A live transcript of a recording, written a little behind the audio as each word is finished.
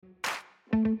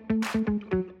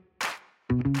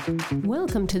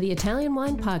Welcome to the Italian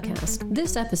Wine Podcast.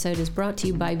 This episode is brought to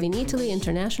you by Vinitaly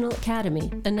International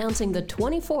Academy, announcing the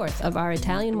 24th of our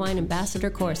Italian Wine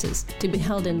Ambassador courses to be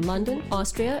held in London,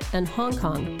 Austria, and Hong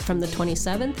Kong from the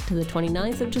 27th to the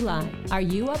 29th of July. Are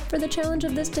you up for the challenge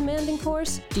of this demanding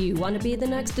course? Do you want to be the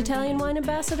next Italian Wine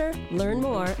Ambassador? Learn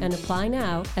more and apply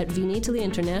now at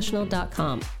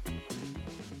vinitalyinternational.com.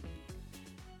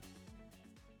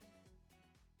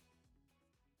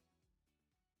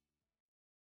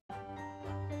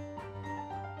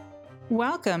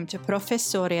 Welcome to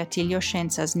Professore Attilio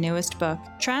Scienza's newest book,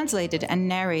 translated and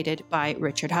narrated by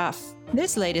Richard Huff.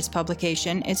 This latest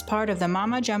publication is part of the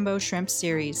Mama Jumbo Shrimp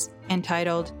series,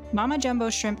 entitled Mama Jumbo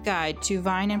Shrimp Guide to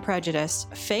Vine and Prejudice,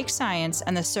 Fake Science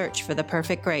and the Search for the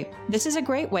Perfect Grape. This is a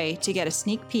great way to get a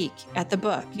sneak peek at the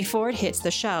book before it hits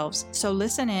the shelves, so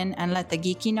listen in and let the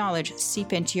geeky knowledge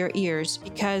seep into your ears,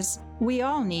 because we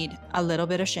all need a little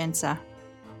bit of Scienza.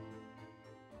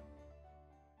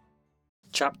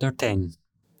 Chapter 10.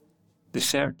 The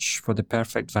Search for the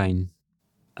Perfect Vine.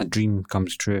 A Dream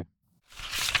Comes True.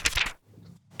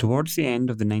 Towards the end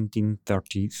of the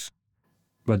 1930s,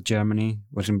 while Germany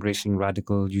was embracing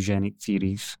radical eugenic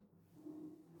theories,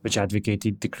 which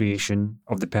advocated the creation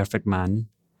of the perfect man,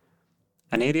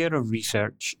 an area of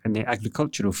research in the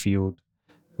agricultural field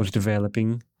was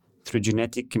developing through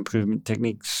genetic improvement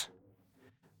techniques.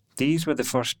 These were the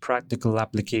first practical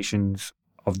applications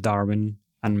of Darwin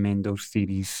and Mendel's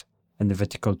theories in the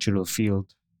viticultural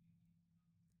field.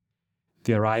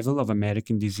 The arrival of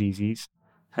American diseases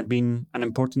had been an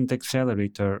important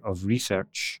accelerator of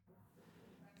research.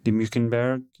 The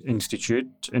Mueckenberg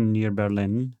Institute near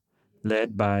Berlin,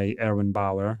 led by Erwin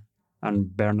Bauer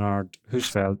and Bernhard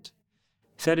Husfeld,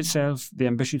 set itself the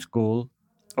ambitious goal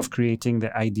of creating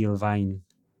the ideal vine,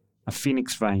 a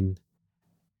phoenix vine,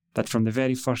 that from the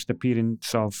very first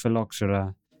appearance of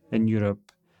phylloxera in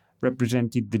Europe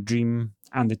represented the dream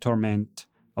and the torment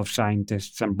of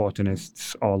scientists and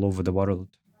botanists all over the world.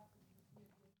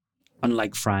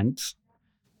 Unlike France,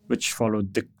 which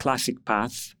followed the classic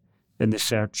path in the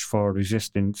search for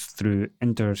resistance through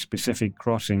interspecific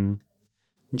crossing,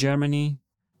 Germany,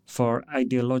 for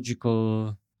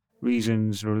ideological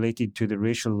reasons related to the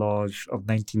racial laws of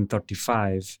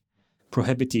 1935,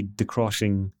 prohibited the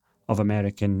crossing of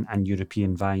American and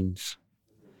European vines.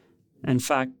 In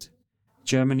fact,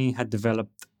 Germany had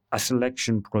developed a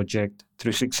selection project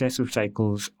through successive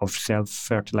cycles of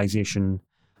self-fertilization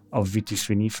of Vitis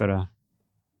vinifera,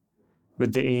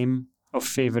 with the aim of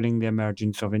favouring the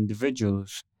emergence of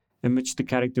individuals in which the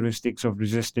characteristics of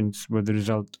resistance were the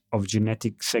result of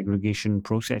genetic segregation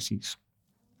processes.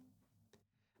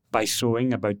 By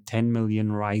sowing about 10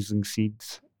 million rising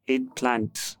seeds, 8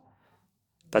 plants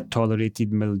that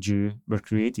tolerated mildew were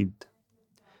created.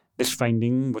 This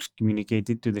finding was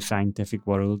communicated to the scientific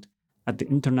world at the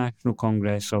International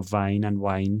Congress of Vine and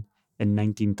Wine in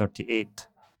 1938,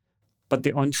 but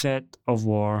the onset of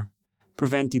war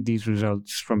prevented these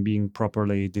results from being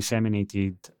properly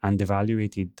disseminated and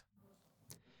evaluated.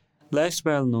 Less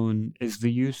well known is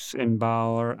the use in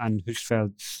Bauer and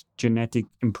Husfeld's genetic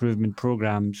improvement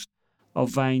programs of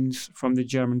vines from the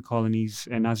German colonies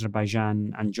in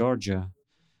Azerbaijan and Georgia,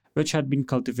 which had been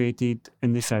cultivated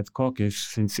in the South Caucasus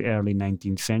since the early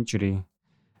 19th century,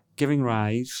 giving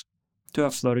rise to a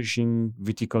flourishing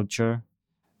viticulture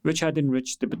which had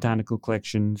enriched the botanical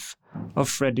collections of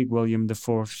Frederick William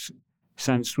IV's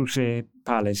Sanssouci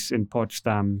Palace in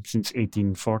Potsdam since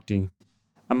 1840.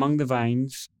 Among the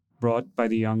vines brought by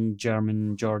the young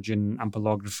German-Georgian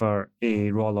ampelographer A.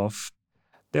 Roloff,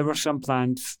 there were some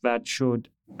plants that showed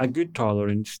a good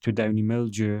tolerance to downy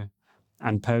mildew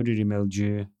and powdery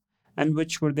mildew, and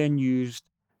which were then used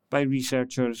by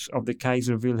researchers of the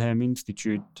Kaiser Wilhelm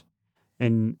Institute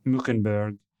in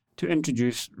Mueckenberg to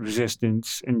introduce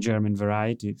resistance in German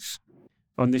varieties.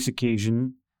 On this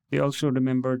occasion, they also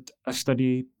remembered a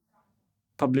study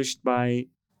published by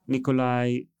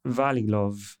Nikolai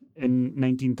Vavilov in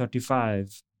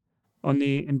 1935 on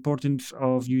the importance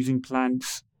of using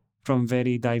plants from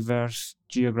very diverse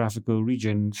geographical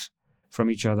regions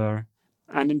from each other,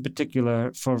 and in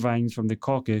particular for vines from the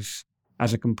Caucasus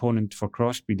as a component for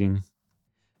crossbreeding.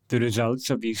 The results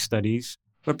of these studies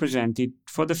were presented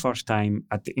for the first time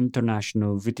at the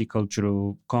International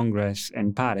Viticultural Congress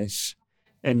in Paris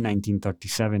in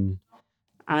 1937,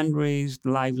 and raised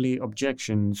lively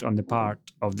objections on the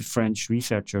part of the French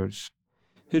researchers,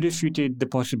 who refuted the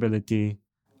possibility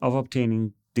of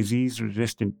obtaining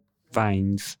disease-resistant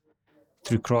vines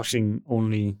through crossing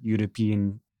only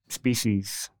European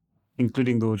species,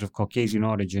 including those of Caucasian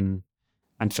origin,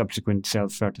 and subsequent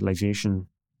self-fertilization.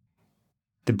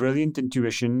 The brilliant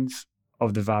intuitions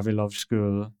of the Vavilov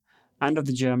School and of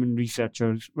the German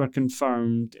researchers were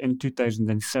confirmed in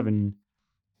 2007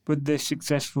 with the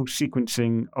successful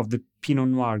sequencing of the Pinot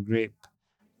Noir grape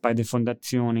by the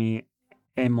Fondazione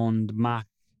Emond Mach,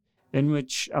 in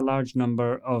which a large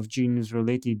number of genes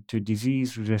related to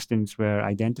disease resistance were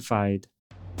identified.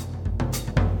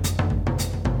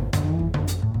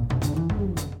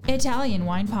 Italian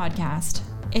Wine Podcast.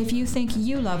 If you think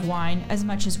you love wine as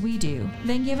much as we do,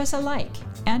 then give us a like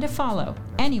and a follow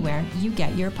anywhere you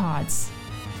get your pods.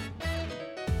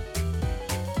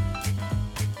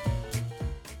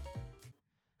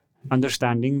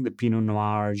 Understanding the Pinot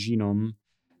Noir genome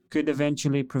could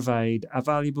eventually provide a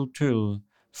valuable tool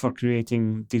for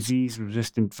creating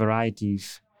disease-resistant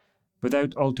varieties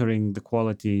without altering the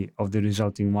quality of the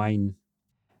resulting wine.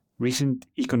 Recent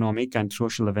economic and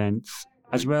social events,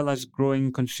 as well as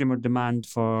growing consumer demand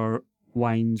for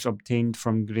wines obtained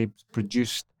from grapes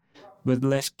produced with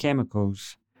less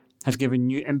chemicals, has given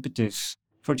new impetus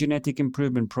for genetic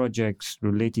improvement projects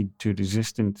related to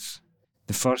resistance.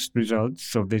 The first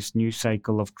results of this new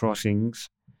cycle of crossings,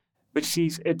 which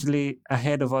sees Italy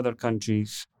ahead of other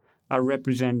countries, are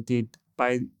represented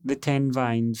by the 10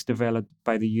 vines developed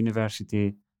by the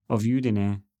University of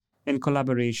Udine in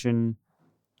collaboration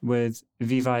with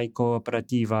Vivae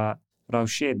Cooperativa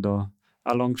Rauscedo,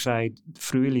 alongside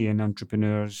Friulian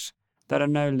entrepreneurs that are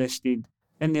now listed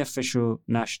in the official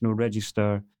National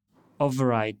Register of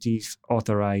varieties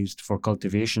authorized for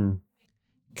cultivation.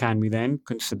 Can we then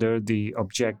consider the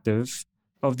objective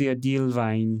of the ideal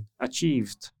vine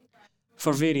achieved?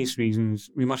 For various reasons,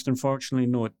 we must unfortunately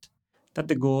note that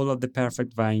the goal of the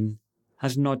perfect vine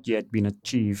has not yet been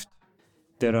achieved.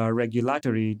 There are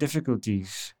regulatory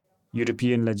difficulties.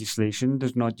 European legislation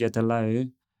does not yet allow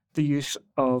the use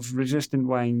of resistant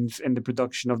wines in the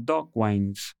production of DOC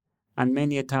wines, and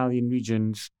many Italian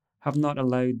regions have not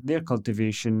allowed their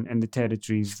cultivation in the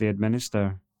territories they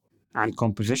administer. And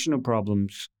compositional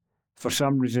problems. For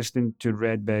some resistant to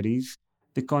red berries,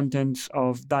 the contents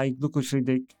of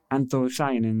diglucosidic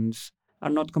anthocyanins are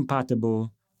not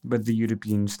compatible with the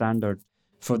European standard.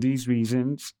 For these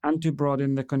reasons, and to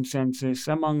broaden the consensus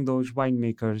among those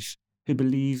winemakers who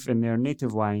believe in their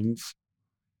native wines,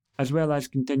 as well as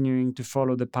continuing to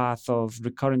follow the path of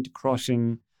recurrent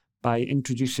crossing by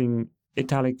introducing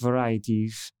italic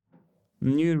varieties,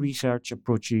 new research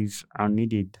approaches are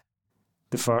needed.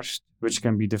 The first, which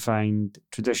can be defined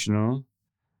traditional,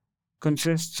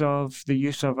 consists of the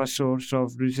use of a source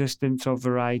of resistance of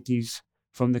varieties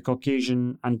from the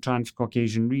Caucasian and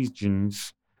Transcaucasian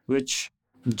regions, which,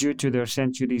 due to their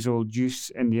centuries-old use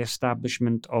in the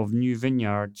establishment of new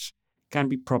vineyards, can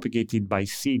be propagated by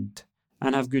seed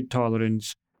and have good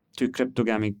tolerance to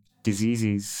cryptogamic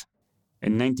diseases.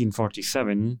 In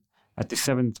 1947, at the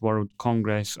 7th World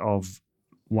Congress of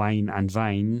Wine and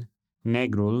Vine,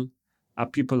 Negrul, a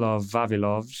pupil of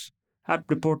Vavilov's, had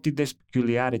reported this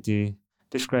peculiarity,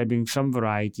 describing some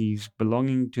varieties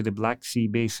belonging to the Black Sea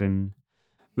Basin,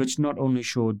 which not only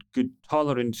showed good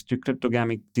tolerance to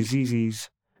cryptogamic diseases,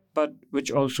 but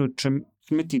which also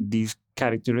transmitted these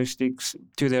characteristics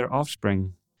to their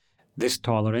offspring. This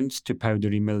tolerance to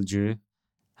powdery mildew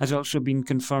has also been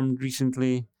confirmed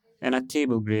recently in a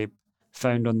table grape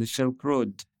found on the Silk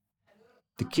Road,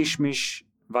 the Kishmish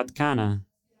vadkana,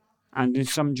 and in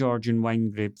some Georgian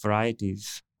wine grape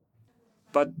varieties.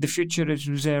 But the future is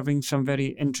reserving some very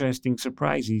interesting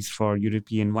surprises for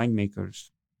European winemakers.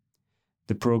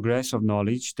 The progress of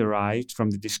knowledge derived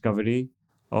from the discovery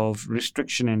of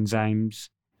restriction enzymes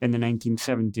in the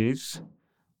 1970s,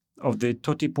 of the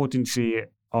totipotency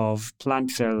of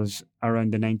plant cells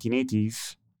around the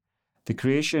 1980s, the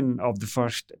creation of the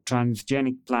first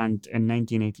transgenic plant in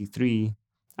 1983,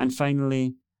 and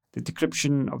finally, the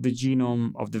decryption of the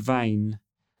genome of the vine,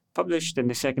 published in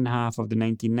the second half of the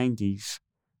 1990s,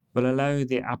 will allow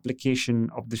the application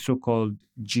of the so-called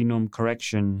genome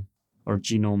correction or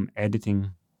genome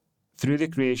editing. Through the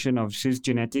creation of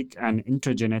cisgenetic and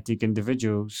intragenetic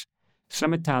individuals,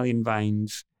 some Italian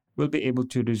vines will be able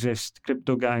to resist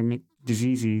cryptogamic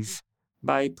diseases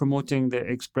by promoting the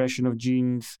expression of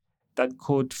genes that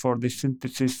code for the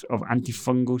synthesis of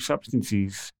antifungal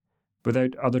substances,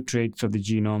 without other traits of the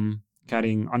genome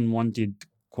carrying unwanted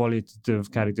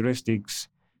qualitative characteristics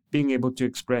being able to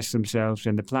express themselves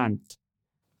in the plant,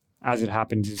 as it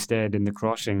happens instead in the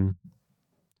crossing.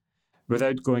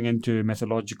 Without going into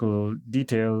methodological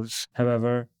details,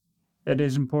 however, it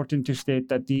is important to state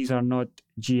that these are not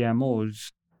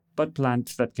GMOs, but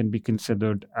plants that can be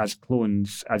considered as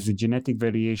clones, as the genetic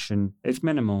variation is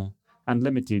minimal and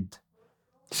limited,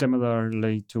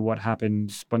 similarly to what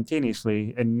happens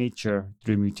spontaneously in nature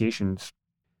through mutations.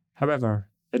 However,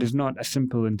 It is not a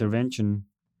simple intervention.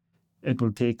 It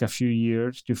will take a few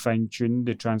years to fine-tune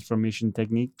the transformation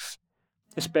techniques,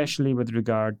 especially with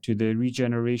regard to the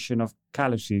regeneration of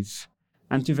calyces,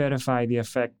 and to verify the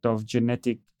effect of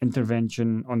genetic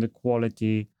intervention on the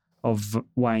quality of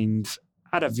wines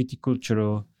at a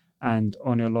viticultural and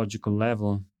oenological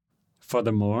level.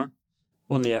 Furthermore,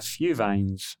 only a few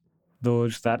vines,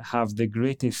 those that have the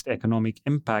greatest economic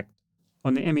impact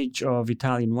on the image of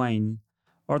Italian wine,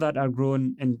 or that are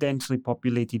grown in densely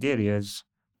populated areas,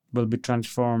 will be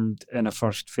transformed in a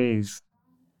first phase.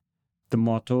 The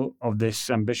motto of this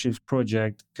ambitious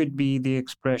project could be the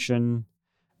expression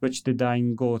which the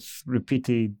dying Goth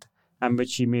repeated and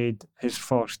which he made his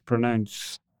Faust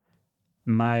pronounce: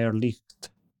 Mehr Licht,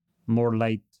 more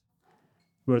light,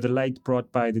 where the light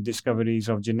brought by the discoveries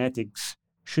of genetics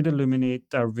should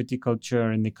illuminate our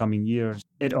viticulture in the coming years.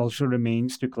 It also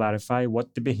remains to clarify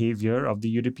what the behavior of the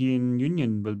European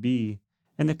Union will be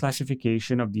in the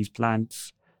classification of these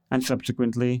plants, and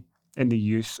subsequently in the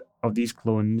use of these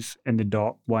clones in the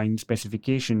DOC wine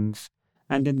specifications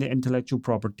and in the intellectual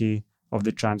property of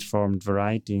the transformed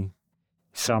variety.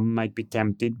 Some might be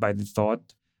tempted by the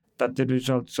thought that the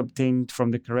results obtained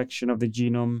from the correction of the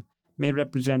genome may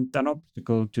represent an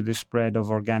obstacle to the spread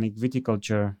of organic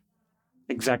viticulture.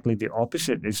 Exactly the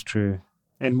opposite is true.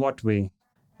 In what way?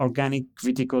 Organic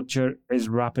viticulture is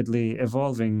rapidly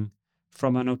evolving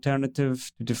from an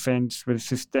alternative to defense with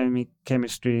systemic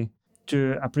chemistry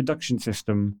to a production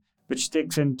system which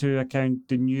takes into account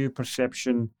the new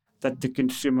perception that the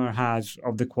consumer has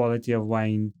of the quality of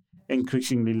wine,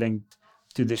 increasingly linked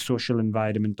to the social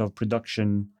environment of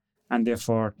production, and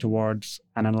therefore towards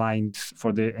an alliance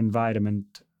for the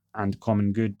environment and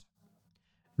common good.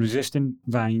 Resistant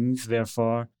vines,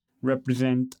 therefore,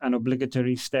 represent an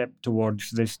obligatory step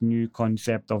towards this new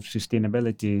concept of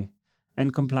sustainability in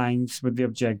compliance with the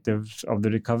objectives of the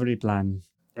recovery plan.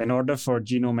 In order for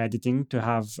genome editing to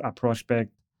have a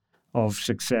prospect of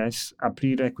success, a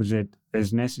prerequisite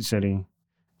is necessary: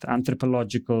 the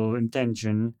anthropological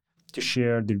intention to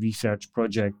share the research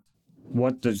project.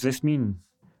 What does this mean?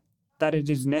 That it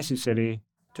is necessary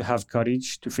to have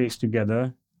courage to face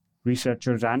together,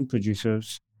 researchers and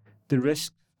producers, the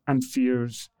risks and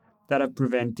fears that have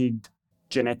prevented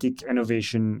genetic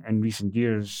innovation in recent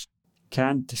years.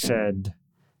 Kant said,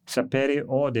 sapere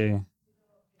aude,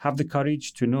 have the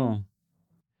courage to know.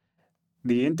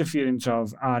 The interference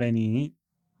of RNA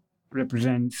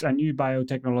represents a new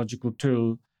biotechnological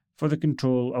tool for the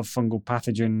control of fungal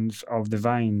pathogens of the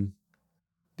vine.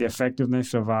 The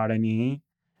effectiveness of RNA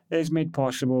is made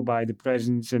possible by the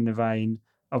presence in the vine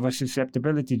of a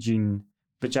susceptibility gene,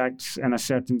 which acts in a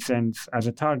certain sense as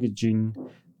a target gene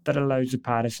that allows the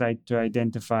parasite to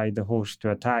identify the host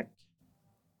to attack.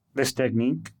 This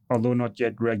technique, although not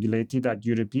yet regulated at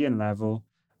European level,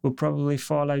 will probably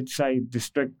fall outside the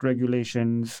strict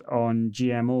regulations on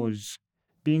GMOs,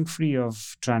 being free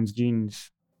of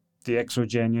transgenes. The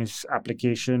exogenous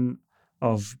application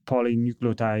of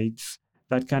polynucleotides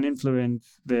that can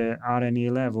influence the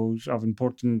RNA levels of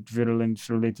important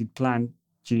virulence-related plant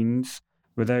genes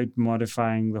without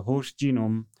modifying the host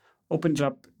genome opens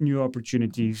up new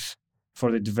opportunities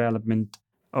for the development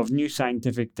of new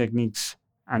scientific techniques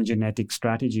and genetic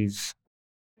strategies.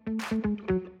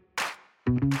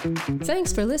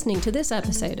 Thanks for listening to this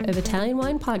episode of Italian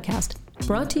Wine Podcast,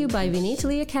 brought to you by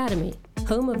Vinitaly Academy,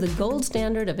 home of the gold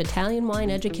standard of Italian wine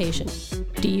education.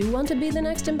 Do you want to be the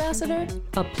next ambassador?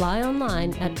 Apply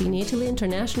online at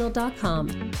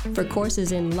vinitalyinternational.com for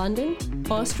courses in London,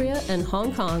 Austria, and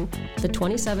Hong Kong, the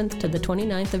 27th to the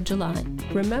 29th of July.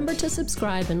 Remember to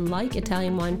subscribe and like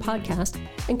Italian Wine Podcast,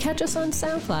 and catch us on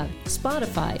SoundCloud,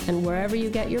 Spotify, and wherever you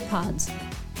get your pods.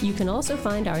 You can also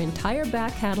find our entire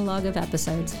back catalog of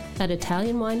episodes at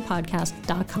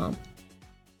ItalianWinePodcast.com.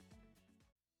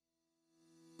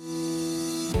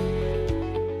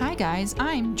 Hi guys,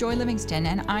 I'm Joy Livingston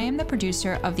and I am the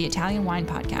producer of the Italian Wine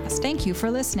Podcast. Thank you for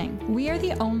listening. We are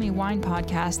the only wine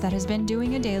podcast that has been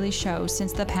doing a daily show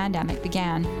since the pandemic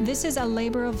began. This is a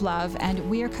labor of love and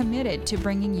we are committed to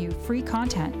bringing you free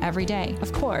content every day.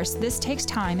 Of course, this takes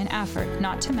time and effort,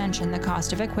 not to mention the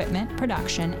cost of equipment,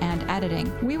 production, and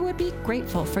editing. We would be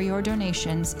grateful for your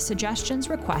donations, suggestions,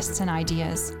 requests, and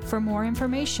ideas. For more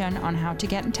information on how to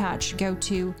get in touch, go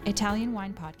to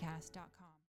ItalianWinePodcast.com.